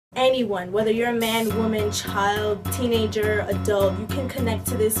anyone, whether you're a man, woman, child, teenager, adult, you can connect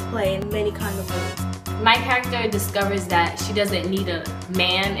to this play in many kinds of ways. My character discovers that she doesn't need a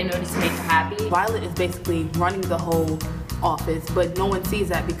man in order to make her happy. Violet is basically running the whole office, but no one sees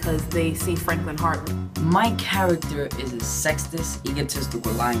that because they see Franklin Hartlem. My character is a sexist,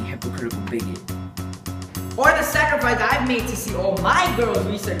 egotistical, lying, hypocritical bigot. Or the sacrifice I've made to see all my girls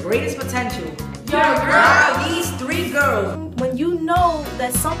reach their greatest potential. Your girl! These 3 girls. When you know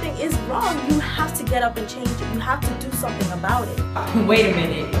that something is wrong, you have to get up and change it. You have to do something about it. Wait a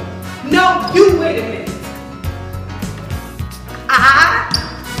minute. No, you wait a minute.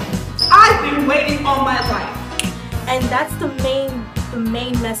 I've been waiting all my life. And that's the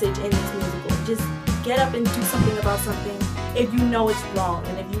main message in this musical. Just get up and do something about something if you know it's wrong,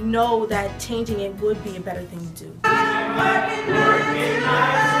 and if you know that changing it would be a better thing to do. Working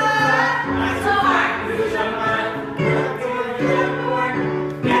nights,